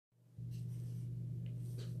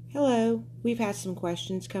Hello, we've had some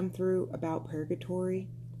questions come through about purgatory.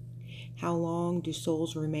 How long do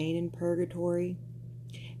souls remain in purgatory?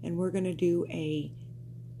 And we're going to do a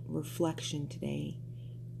reflection today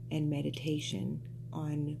and meditation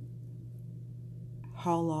on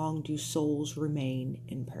how long do souls remain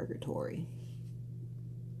in purgatory.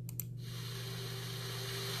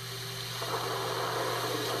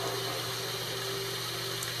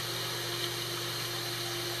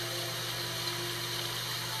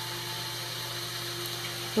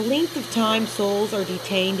 The length of time souls are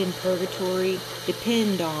detained in purgatory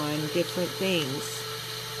depend on different things.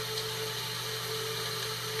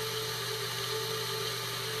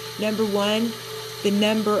 Number one, the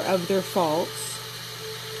number of their faults.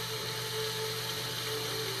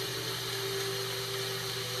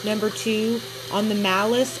 Number two, on the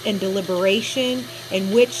malice and deliberation in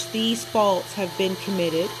which these faults have been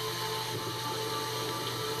committed.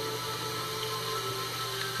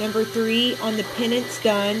 Number three, on the penance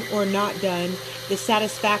done or not done, the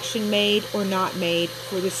satisfaction made or not made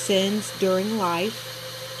for the sins during life.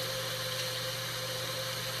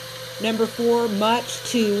 Number four, much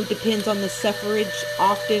too depends on the suffrage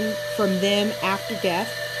often from them after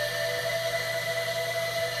death.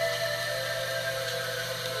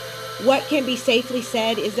 What can be safely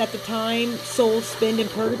said is that the time souls spend in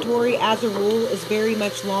purgatory, as a rule, is very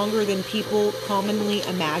much longer than people commonly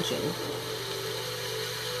imagine.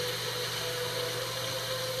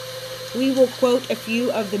 We will quote a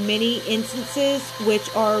few of the many instances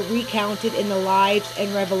which are recounted in the lives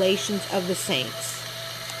and revelations of the saints.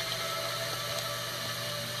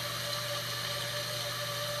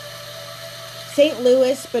 St.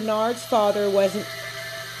 Louis Bernard's father was a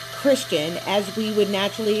Christian, as we would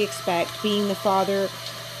naturally expect, being the father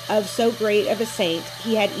of so great of a saint.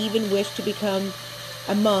 He had even wished to become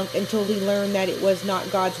a monk until he learned that it was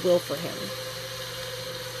not God's will for him.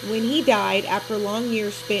 When he died, after long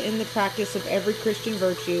years spent in the practice of every Christian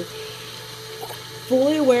virtue,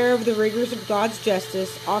 fully aware of the rigors of God's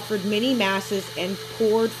justice, offered many masses and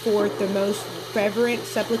poured forth the most fervent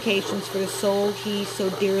supplications for the soul he so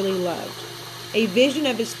dearly loved. A vision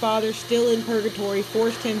of his father still in purgatory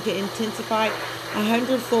forced him to intensify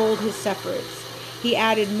 100-fold his sufferings. He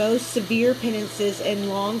added most severe penances and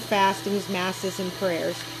long fastings, masses, and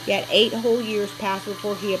prayers. Yet 8 whole years passed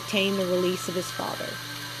before he obtained the release of his father.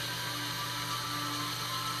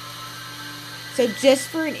 So just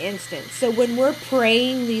for an instance, so when we're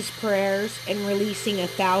praying these prayers and releasing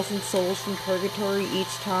 1,000 souls from purgatory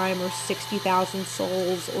each time, or 60,000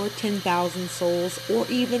 souls, or 10,000 souls, or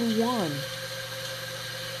even one,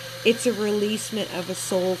 it's a releasement of a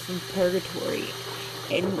soul from purgatory,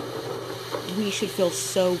 and we should feel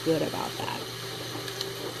so good about that.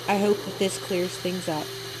 I hope that this clears things up.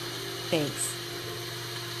 Thanks.